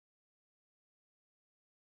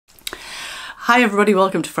Hi everybody,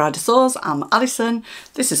 welcome to Friday Sews. I'm Alison,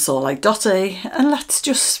 this is Sew Like Dotty, and let's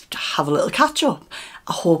just have a little catch up.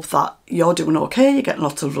 I hope that you're doing okay, you're getting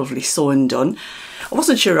lots of lovely sewing done. I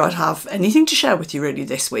wasn't sure I'd have anything to share with you really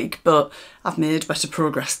this week, but I've made better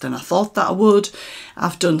progress than I thought that I would.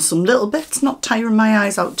 I've done some little bits, not tiring my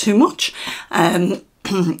eyes out too much.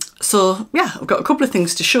 So yeah, I've got a couple of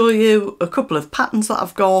things to show you, a couple of patterns that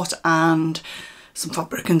I've got, and some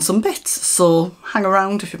fabric and some bits. So hang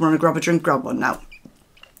around, if you want to grab a drink, grab one now.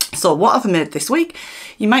 So what have I made this week?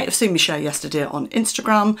 You might have seen me share yesterday on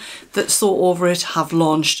Instagram that Sew Over It have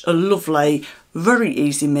launched a lovely, very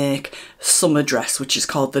easy make summer dress, which is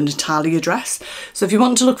called the Natalia dress. So if you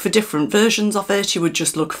want to look for different versions of it, you would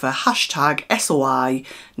just look for hashtag SOI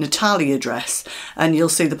Natalia dress, and you'll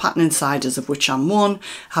see the pattern insiders, of which I'm one,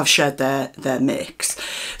 have shared their makes.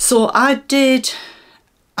 So I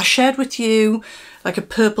shared with you like a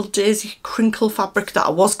purple daisy crinkle fabric that I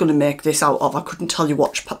was going to make this out of. I couldn't tell you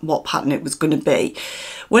what pattern it was going to be.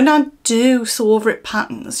 When I do Sew Over It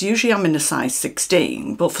patterns, usually I'm in a size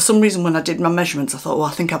 16, but for some reason when I did my measurements I thought, oh,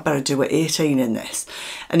 I think I'd better do an 18 in this.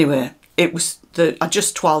 Anyway, it was I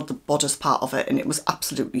just twirled the bodice part of it and it was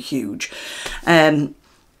absolutely huge. And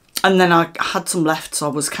then I had some left, so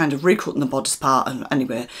I was kind of recutting the bodice part, and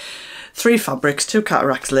anyway, 3 fabrics, 2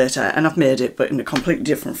 cataracts later, and I've made it but in a completely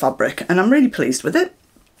different fabric, and I'm really pleased with it.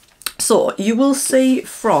 So you will see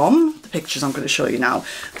from the pictures I'm going to show you now,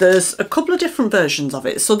 there's a couple of different versions of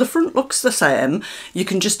it. So the front looks the same, you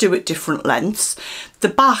can just do it different lengths. The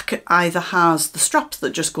back either has the straps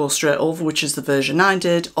that just go straight over, which is the version I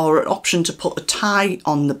did, or an option to put a tie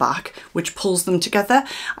on the back which pulls them together.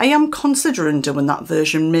 I am considering doing that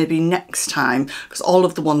version maybe next time, because all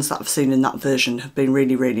of the ones that I've seen in that version have been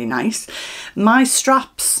really, really nice. My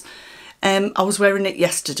straps, I was wearing it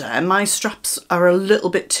yesterday and my straps are a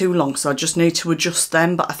little bit too long, so I just need to adjust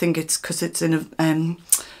them, but I think it's because it's in a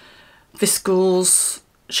viscose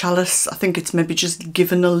chalice. I think it's maybe just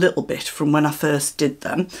given a little bit from when I first did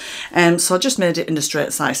them. So I just made it in a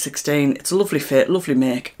straight size 16. It's a lovely fit, lovely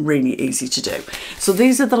make, really easy to do. So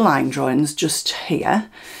these are the line drawings just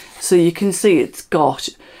here. So you can see it's got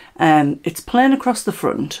it's plain across the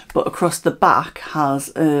front, but across the back has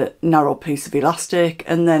a narrow piece of elastic,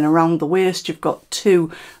 and then around the waist you've got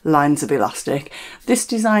 2 lines of elastic. This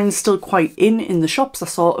design's still quite in the shops. I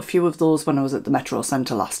saw a few of those when I was at the Metro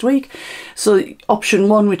Centre last week. So option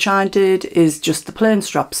 1, which I did, is just the plain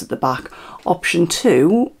straps at the back. Option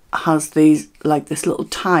 2 has these, like this little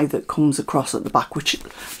tie that comes across at the back, which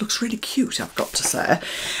looks really cute, I've got to say.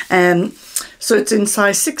 So it's in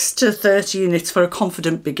size 6 to 30 and it's for a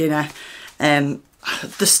confident beginner.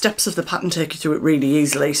 The steps of the pattern take you through it really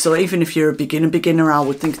easily, so even if you're a beginner, I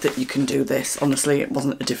would think that you can do this. Honestly, it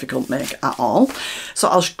wasn't a difficult make at all. So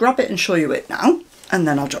I'll grab it and show you it now, and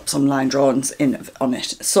then I'll drop some line drawings in on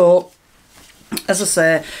it. So as I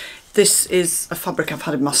say, this is a fabric I've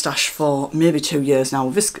had in my stash for maybe 2 years now,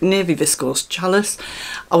 navy viscose chalice.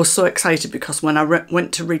 I was so excited because when I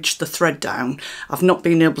went to reach the thread down, I've not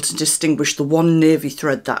been able to distinguish the one navy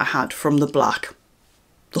thread that I had from the black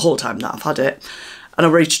the whole time that I've had it. And I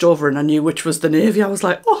reached over and I knew which was the navy. I was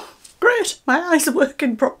like, oh, great, my eyes are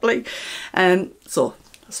working properly. So,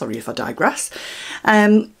 sorry if I digress.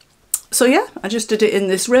 So yeah, I just did it in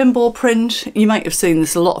this rainbow print. You might have seen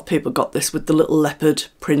this, a lot of people got this with the little leopard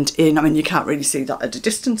print in. I mean, you can't really see that at a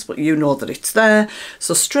distance, but you know that it's there.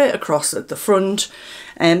 So straight across at the front.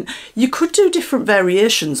 You could do different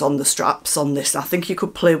variations on the straps on this. I think you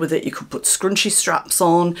could play with it. You could put scrunchy straps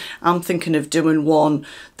on. I'm thinking of doing one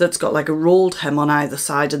that's got like a rolled hem on either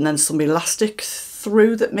side and then some elastic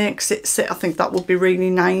through that makes it sit. I think that would be really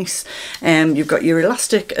nice. You've got your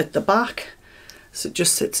elastic at the back. So it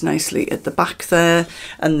just sits nicely at the back there,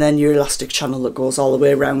 and then your elastic channel that goes all the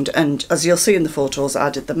way around. And as you'll see in the photos, I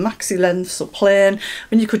did the maxi length, so plain,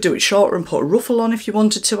 and you could do it shorter and put a ruffle on if you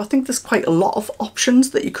wanted to. I think there's quite a lot of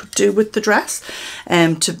options that you could do with the dress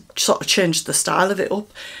to sort of change the style of it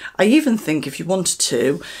up. I even think if you wanted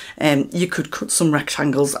to, you could cut some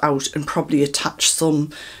rectangles out and probably attach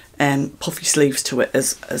some puffy sleeves to it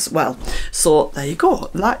as well. So there you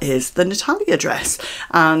go, that is the Natalia dress,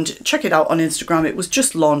 and check it out on Instagram. It was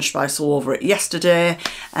just launched by Sew Over It yesterday.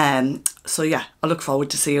 So yeah, I look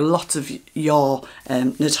forward to seeing lots of your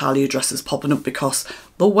Natalia dresses popping up, because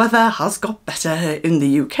the weather has got better in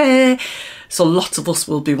the UK, so lots of us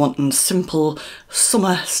will be wanting simple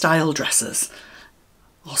summer style dresses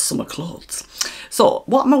or summer clothes. So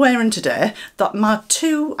what am I wearing today? That my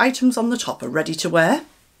 2 items on the top are ready to wear.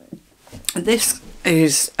 This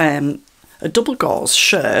is a a double gauze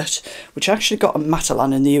shirt, which I actually got at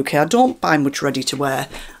Natalia in the UK. I don't buy much ready to wear.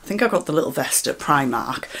 I think I got the little vest at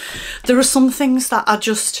Primark. There are some things that I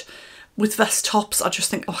just, with vest tops, I just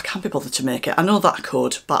think, oh, I can't be bothered to make it. I know that I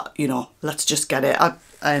could, but, you know, let's just get it.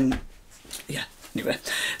 Yeah, anyway.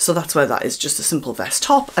 So that's where that is, just a simple vest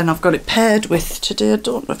top. And I've got it paired with, today, I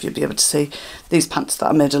don't know if you'll be able to see, these pants that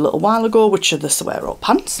I made a little while ago, which are the Saguaro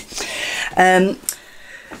Pants.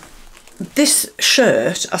 This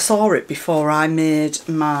shirt, I saw it before I made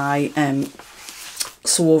my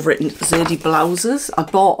sew over it in Zadie blouses. I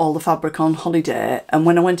bought all the fabric on holiday, and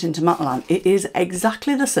when I went into Matalan, it is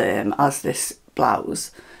exactly the same as this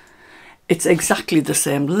blouse. It's exactly the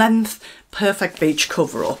same length, perfect beach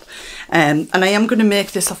cover up. And I am going to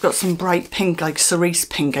make this, I've got some bright pink, like cerise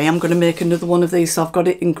pink. I am going to make another one of these, so I've got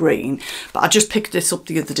it in green. But I just picked this up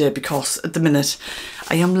the other day because at the minute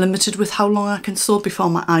I am limited with how long I can sew before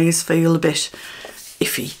my eyes feel a bit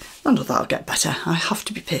iffy. I know that'll get better. I have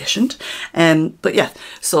to be patient. But yeah,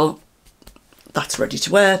 so that's ready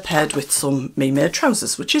to wear, paired with some me-made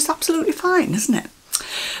trousers, which is absolutely fine, isn't it?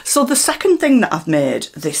 So the second thing that I've made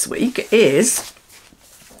this week is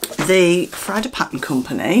the Friday Pattern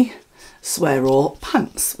Company Saguaro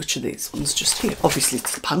Pants, which are these ones just here. Obviously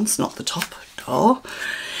it's the pants, not the top.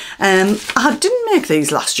 I didn't make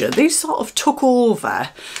these last year. These sort of took over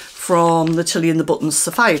from the Tilly and the Buttons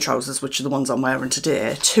Sapphire trousers, which are the ones I'm wearing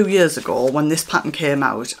today. 2 years ago, when this pattern came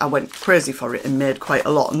out, I went crazy for it and made quite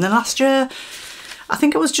a lot. And then last year, I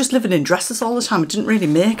think I was just living in dresses all the time. I didn't really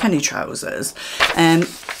make any trousers.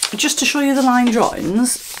 Just to show you the line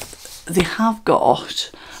drawings, they have got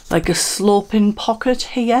like a sloping pocket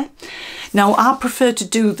here. Now, I prefer to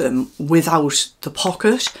do them without the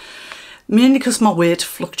pocket, mainly because my weight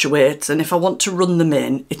fluctuates, and if I want to run them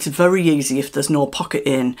in, it's very easy if there's no pocket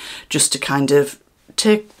in, just to kind of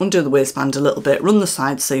undo the waistband a little bit, run the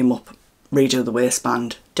side seam up, redo the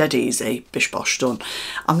waistband, dead easy, bish bosh done.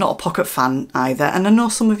 I'm not a pocket fan either, and I know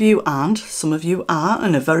some of you aren't, some of you are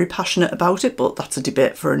and are very passionate about it, but that's a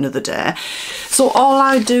debate for another day. So all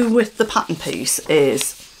I do with the pattern piece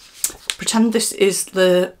is pretend this is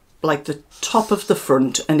the top of the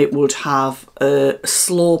front, and it would have a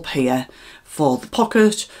slope here for the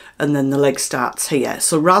pocket, and then the leg starts here.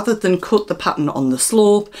 So rather than cut the pattern on the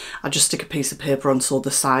slope, I just stick a piece of paper on so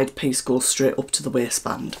the side piece goes straight up to the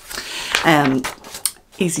waistband.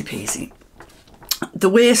 Easy peasy. The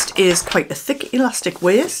waist is quite a thick elastic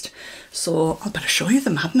waist, so I better show you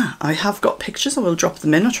them, hadn't I? I have got pictures, I will drop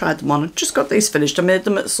them in. I tried them on, I just got these finished. I made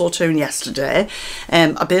them at Sawtoon yesterday.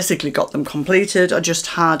 I basically got them completed. I just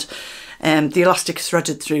had the elastic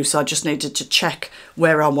threaded through, so I just needed to check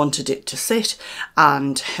where I wanted it to sit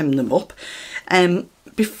and hem them up.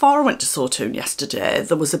 Before I went to Sawtoon yesterday,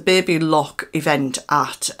 there was a baby lock event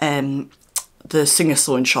at the Singer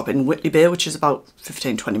Sewing Shop in Whitley Bay, which is about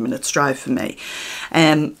 15-20 minutes drive for me.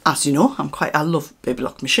 As you know, I love baby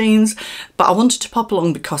lock machines, but I wanted to pop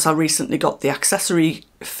along because I recently got the accessory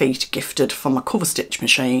feet gifted from a cover stitch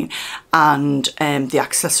machine, and the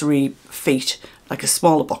accessory feet, like a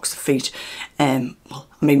smaller box of feet, well,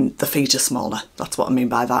 I mean the feet are smaller, that's what I mean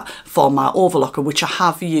by that, for my overlocker, which I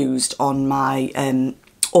have used on my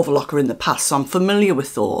overlocker in the past, so I'm familiar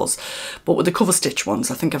with those. But with the cover stitch ones,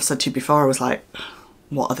 I think I've said to you before, I was like,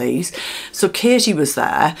 what are these? So Katie was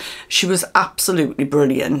there. She was absolutely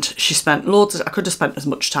brilliant. She spent I could have spent as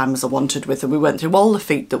much time as I wanted with her. We went through all the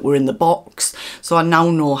feet that were in the box, so I now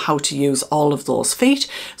know how to use all of those feet.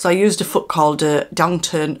 So I used a foot called a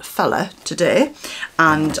downturn fella today,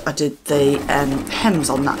 and I did the hems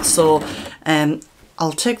on that. So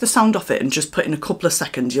I'll take the sound off it and just put in a couple of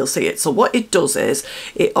seconds, you'll see it. So what it does is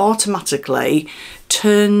it automatically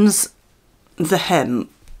turns the hem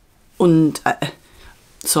under.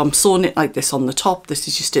 So I'm sewing it like this on the top, this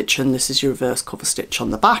is your stitch and this is your reverse cover stitch on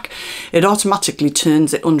the back. It automatically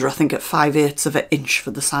turns it under, I think at 5/8 of an inch for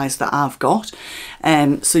the size that I've got.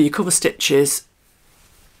 So your cover stitches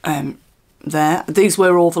there. These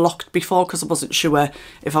were overlocked before because I wasn't sure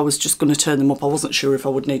if I was just going to turn them up. I wasn't sure if I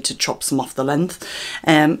would need to chop some off the length.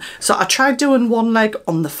 So I tried doing one leg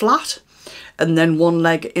on the flat and then one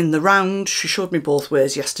leg in the round. She showed me both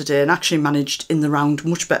ways yesterday and actually managed in the round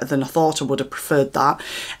much better than I thought. I would have preferred that.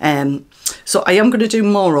 So I am going to do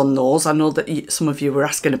more on those. I know that some of you were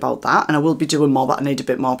asking about that, and I will be doing more, but I need a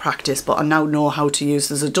bit more practice. But I now know how to use,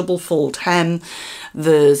 there's a double fold hem,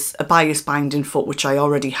 there's a bias binding foot, which I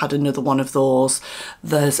already had another one of those.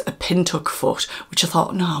 There's a pin tuck foot, which I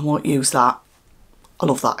thought, no, I won't use that. I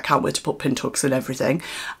love that. I can't wait to put pin tucks in everything.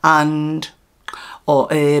 Or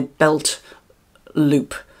a belt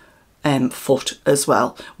loop foot as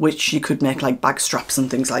well, which you could make like bag straps and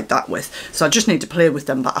things like that with. So I just need to play with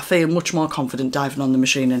them, but I feel much more confident diving on the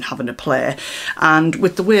machine and having a play. And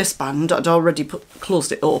with the waistband, I'd already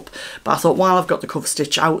closed it up, but I thought while I've got the cover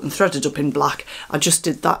stitch out and threaded up in black, I just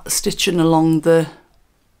did that stitching along the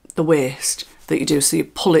waist that you do. So you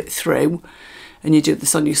pull it through, and you do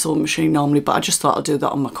this on your sewing machine normally, but I just thought I'd do that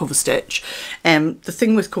on my cover stitch. The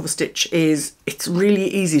thing with cover stitch is it's really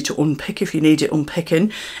easy to unpick if you need it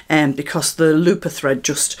unpicking, because the looper thread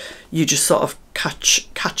you just sort of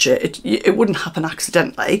catch it. It wouldn't happen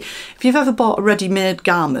accidentally. If you've ever bought a ready-made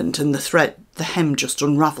garment and the hem just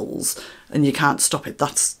unravels and you can't stop it,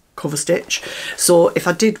 that's cover stitch. So if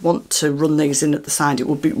I did want to run these in at the side, it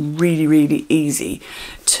would be really, really easy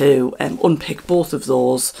to unpick both of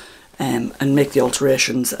those and make the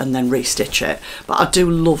alterations and then restitch it. But I do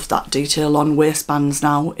love that detail on waistbands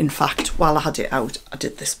now. In fact, while I had it out, I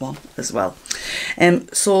did this one as well.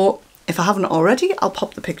 So if I haven't already, I'll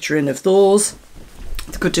pop the picture in of those.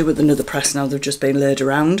 I could do with another press now, they've just been laid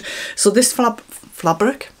around. So this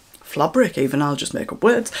fabric even, I'll just make up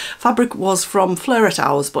words. Fabric was from Fleur et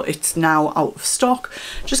Hours, but it's now out of stock.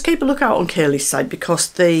 Just keep a lookout on Kaylee's side, because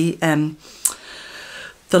the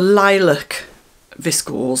lilac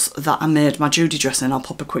viscose that I made my Judy dress in, I'll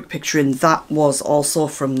pop a quick picture in, that was also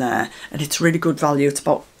from there, and it's really good value. It's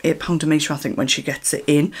about £8 a metre I think when she gets it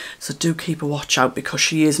in, so do keep a watch out, because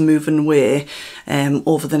she is moving away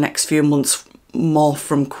over the next few months more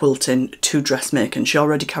from quilting to dressmaking. She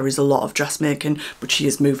already carries a lot of dressmaking, but she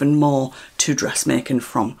is moving more to dressmaking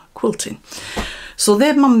from quilting. So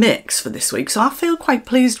they're my mix for this week, so I feel quite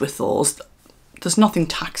pleased with those. There's nothing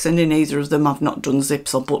taxing in either of them. I've not done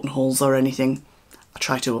zips or buttonholes or anything. I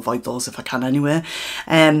try to avoid those if I can anyway.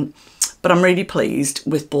 But I'm really pleased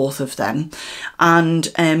with both of them.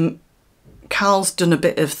 And Carl's done a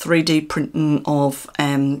bit of 3D printing of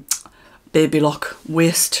baby lock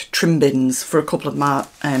waist trim bins for a couple of my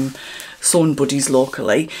sewing buddies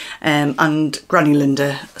locally. And Granny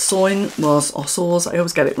Linda Sewing was, or Sews, I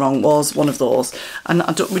always get it wrong, was one of those. And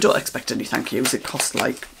we don't expect any thank yous. It costs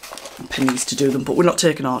like pennies to do them, but we're not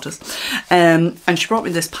taking orders. And she brought me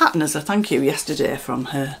this pattern as a thank you yesterday from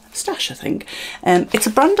her stash, I think. It's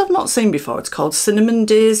a brand I've not seen before. It's called Cinnamon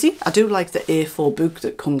Daisy. I do like the A4 book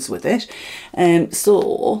that comes with it.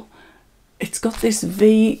 So it's got this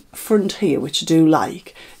V front here, which I do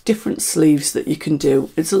like. Different sleeves that you can do.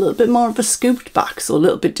 It's a little bit more of a scooped back, so a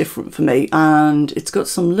little bit different for me. And it's got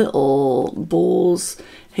some little bows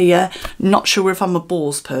here. Not sure if I'm a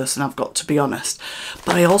bows person, I've got to be honest.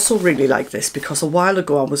 But I also really like this because a while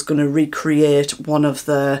ago I was going to recreate one of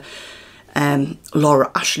the Laura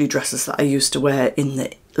Ashley dresses that I used to wear in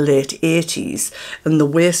the late 80s. And the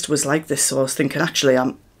waist was like this, so I was thinking actually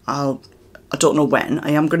I don't know when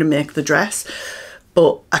I am going to make the dress,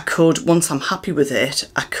 but I could, once I'm happy with it,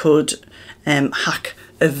 I could hack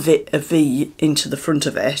a V into the front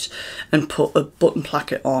of it and put a button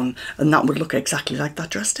placket on, and that would look exactly like that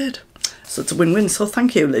dress did. So it's a win-win. So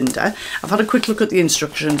thank you, Linda. I've had a quick look at the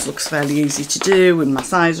instructions. Looks fairly easy to do, and my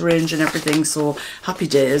size range and everything, so happy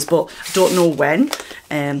days, but I don't know when.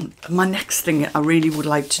 My next thing I really would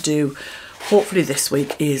like to do, hopefully this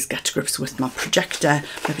week, is get to grips with my projector.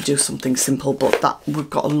 Maybe do something simple, but that we've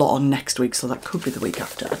got a lot on next week, so that could be the week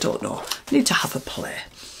after. I don't know. I need to have a play.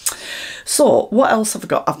 So what else have I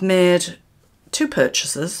got? I've made 3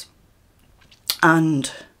 purchases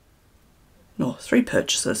and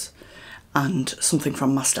something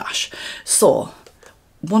from my stash. So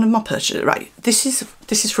one of my purchases, right, this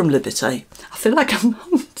is from Liberty. I feel like I'm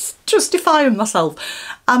justifying myself.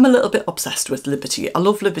 I'm a little bit obsessed with Liberty. I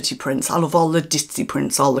love Liberty prints. I love all the ditzy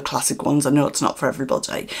prints, all the classic ones. I know it's not for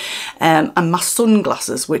everybody. And my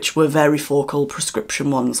sunglasses, which were very focal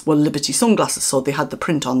prescription ones, were Liberty sunglasses, so they had the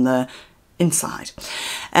print on the inside.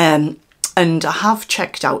 And I have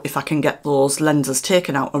checked out if I can get those lenses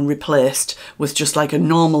taken out and replaced with just like a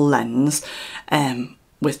normal lens,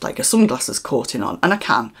 with like a sunglasses coating on, and I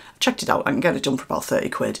can. I checked it out, I can get it done for about 30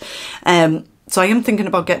 quid. So I am thinking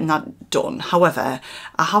about getting that done. However,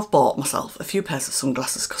 I have bought myself a few pairs of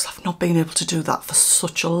sunglasses because I've not been able to do that for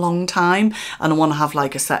such a long time, and I want to have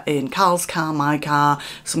like a set in Carl's car, my car,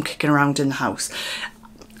 some kicking around in the house.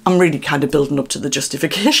 I'm really kind of building up to the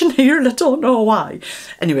justification here, and I don't know why.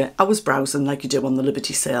 Anyway, I was browsing like you do on the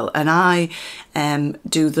Liberty sale, and I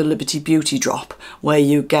do the Liberty Beauty Drop, where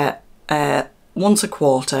you get once a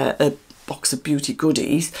quarter a box of beauty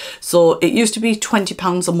goodies. So it used to be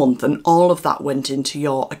 £20 a month, and all of that went into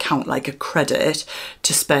your account like a credit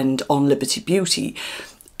to spend on Liberty Beauty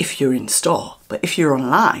if you're in store. But if you're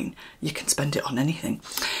online, you can spend it on anything.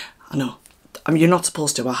 I know, I mean, you're not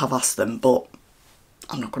supposed to, I have asked them, but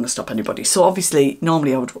I'm not going to stop anybody. So obviously,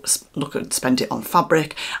 normally I would look at spend it on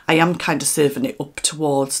fabric. I am kind of saving it up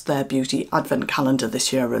towards their beauty advent calendar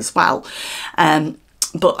this year as well.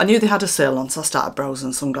 But I knew they had a sale on, so I started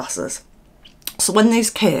browsing sunglasses. So when these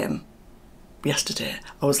came yesterday,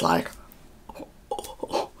 I was like,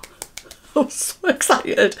 oh, I was so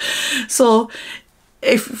excited. So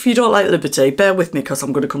if you don't like Liberty, bear with me because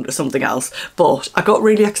I'm going to come to something else. But I got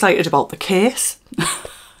really excited about the case.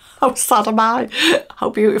 How sad am I? How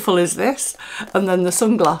beautiful is this? And then the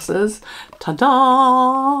sunglasses.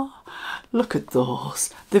 Ta-da! Look at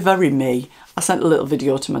those. They're very me. I sent a little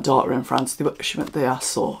video to my daughter in France. She went, they are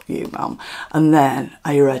so you, mum. And then,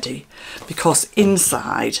 are you ready? Because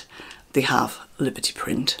inside they have Liberty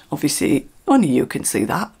print. Obviously, only you can see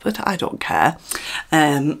that, but I don't care.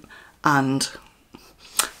 And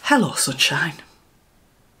hello, sunshine.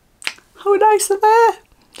 How nice are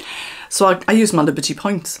they? So I used my Liberty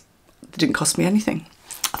points. They didn't cost me anything.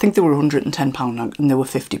 I think they were £110 and they were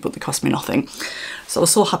 50, but they cost me nothing. So I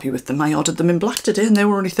was so happy with them. I ordered them in black today and they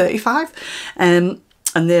were only 35. And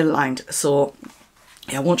they're lined. So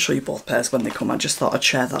yeah, I won't show you both pairs when they come. I just thought I'd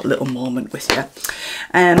share that little moment with you.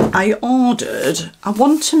 I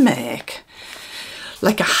want to make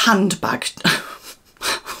like a handbag.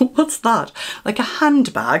 What's that? Like a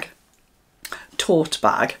handbag, tote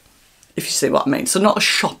bag, if you see what I mean. So not a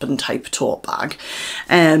shopping type tote bag.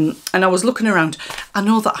 And I was looking around. I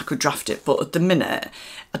know that I could draft it, but at the minute,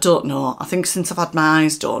 I don't know. I think since I've had my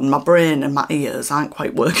eyes done, my brain and my ears aren't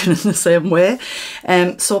quite working in the same way.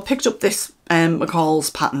 So I picked up this McCall's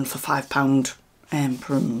pattern for £5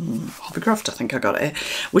 from Hobbycraft, I think I got it,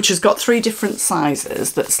 which has got 3 different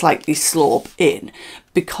sizes that slightly slope in,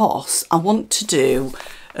 because I want to do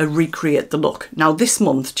a recreate the look. Now this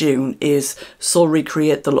month, June, is So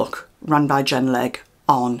Recreate the Look, run by Jen Legg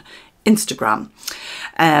on Instagram.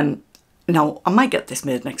 Now I might get this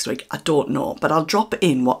made next week, I don't know, but I'll drop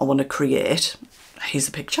in what I want to create. Here's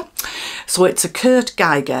a picture. So it's a Kurt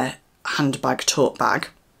Geiger handbag tote bag,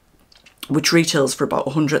 which retails for about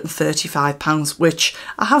 £135, which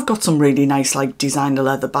I have got some really nice like designer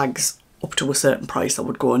leather bags up to a certain price I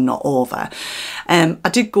would go and not over. I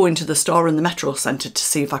did go into the store in the Metro Centre to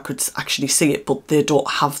see if I could actually see it, but they don't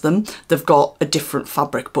have them. They've got a different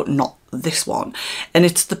fabric, but not this one. And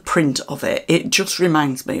it's the print of it. It just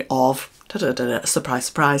reminds me of, surprise,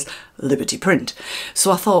 surprise, Liberty print.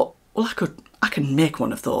 So I thought, well, I can make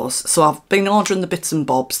one of those. So I've been ordering the bits and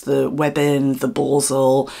bobs, the webbing, the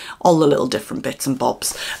bosal, all the little different bits and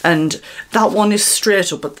bobs. And that one is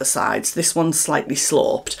straight up at the sides. This one's slightly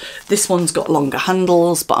sloped. This one's got longer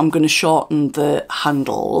handles, but I'm going to shorten the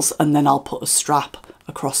handles and then I'll put a strap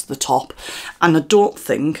across the top. And I don't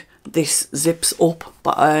think this zips up,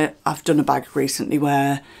 but I've done a bag recently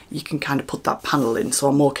where you can kind of put that panel in, so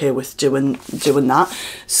I'm okay with doing that.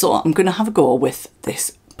 So I'm going to have a go with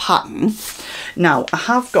this pattern. Now I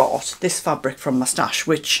have got this fabric from my stash,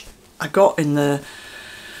 which I got in the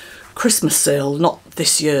Christmas sale, not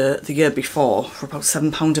this year, the year before, for about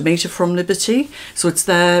 £7 a metre from Liberty. So it's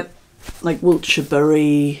their like Wiltshire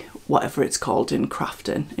Berry, whatever it's called in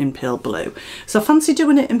crafting, in pale blue. So I fancy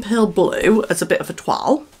doing it in pale blue as a bit of a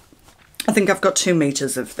toile. I think I've got 2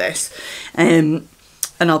 metres of this, and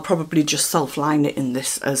I'll probably just self-line it in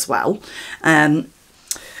this as well. And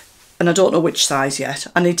I don't know which size yet.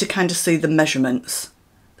 I need to kind of see the measurements.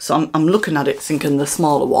 So I'm looking at it thinking the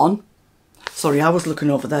smaller one. Sorry, I was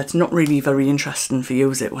looking over there. It's not really very interesting for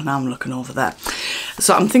you, is it, when I'm looking over there?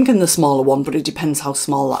 So I'm thinking the smaller one, but it depends how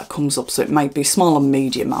small that comes up. So it might be small and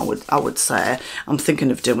medium, I would say. I'm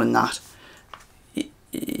thinking of doing that.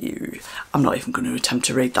 I'm not even going to attempt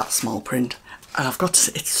to read that small print. And I've got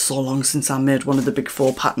to, it's so long since I made one of the big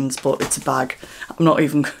 4 patterns, but it's a bag. I'm not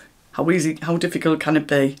even, how difficult can it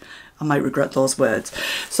be? I might regret those words.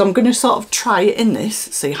 So I'm going to sort of try it in this,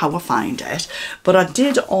 see how I find it. But I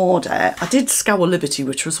did scour Liberty,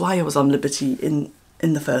 which was why I was on Liberty in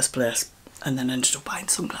the first place, and then ended up buying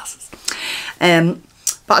sunglasses.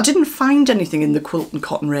 But I didn't find anything in the quilt and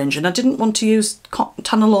cotton range, and I didn't want to use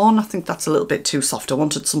cotton alone. I think that's a little bit too soft. I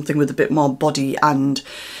wanted something with a bit more body and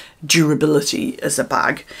durability as a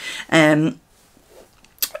bag.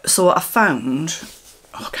 So I found,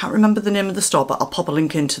 I can't remember the name of the store, but I'll pop a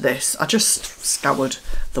link into this. I just scoured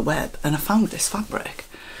the web and I found this fabric.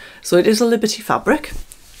 So it is a Liberty fabric.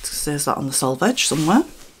 It says that on the selvage somewhere.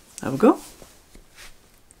 There we go.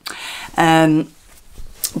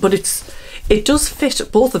 But it does fit,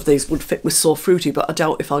 both of these would fit with So Fruity, but I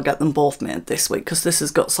doubt if I'll get them both made this week, because this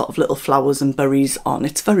has got sort of little flowers and berries on.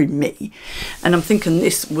 It's very me. And I'm thinking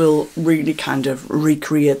this will really kind of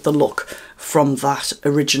recreate the look from that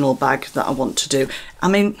original bag that I want to do. I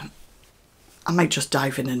mean, I might just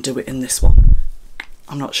dive in and do it in this one.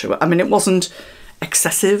 I'm not sure. I mean, it wasn't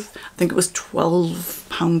excessive. I think it was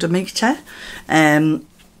 £12 a metre.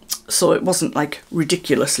 So it wasn't like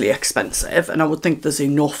ridiculously expensive, and I would think there's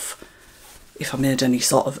enough if I made any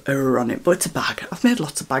sort of error on it, but it's a bag. I've made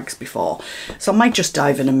lots of bags before, so I might just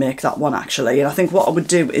dive in and make that one actually. And I think what I would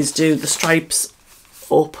do is do the stripes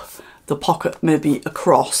up the pocket, maybe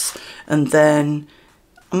across, and then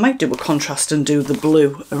I might do a contrast and do the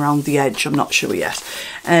blue around the edge. I'm not sure yet.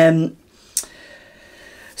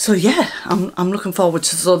 So yeah, I'm looking forward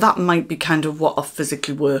to, so that might be kind of what I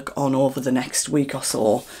physically work on over the next week or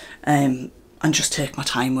so, and just take my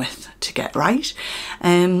time with to get right.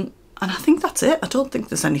 And I think that's it. I don't think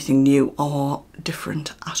there's anything new or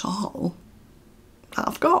different at all that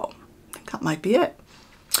I've got. I think that might be it.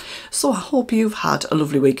 So I hope you've had a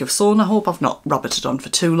lovely week of sewing. I hope I've not rabbited on for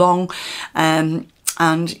too long.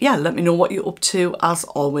 And yeah, let me know what you're up to as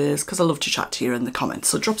always, because I love to chat to you in the comments.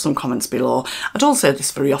 So drop some comments below. I don't say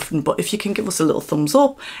this very often, but if you can give us a little thumbs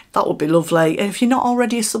up, that would be lovely. And if you're not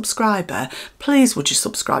already a subscriber, please would you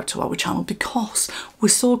subscribe to our channel, because we're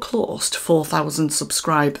so close to 4,000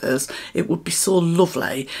 subscribers. It would be so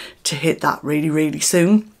lovely to hit that really, really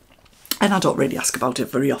soon. And I don't really ask about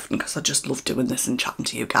it very often because I just love doing this and chatting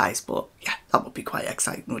to you guys. But yeah, that would be quite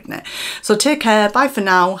exciting, wouldn't it? So take care. Bye for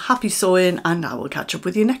now. Happy sewing, and I will catch up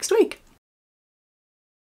with you next week.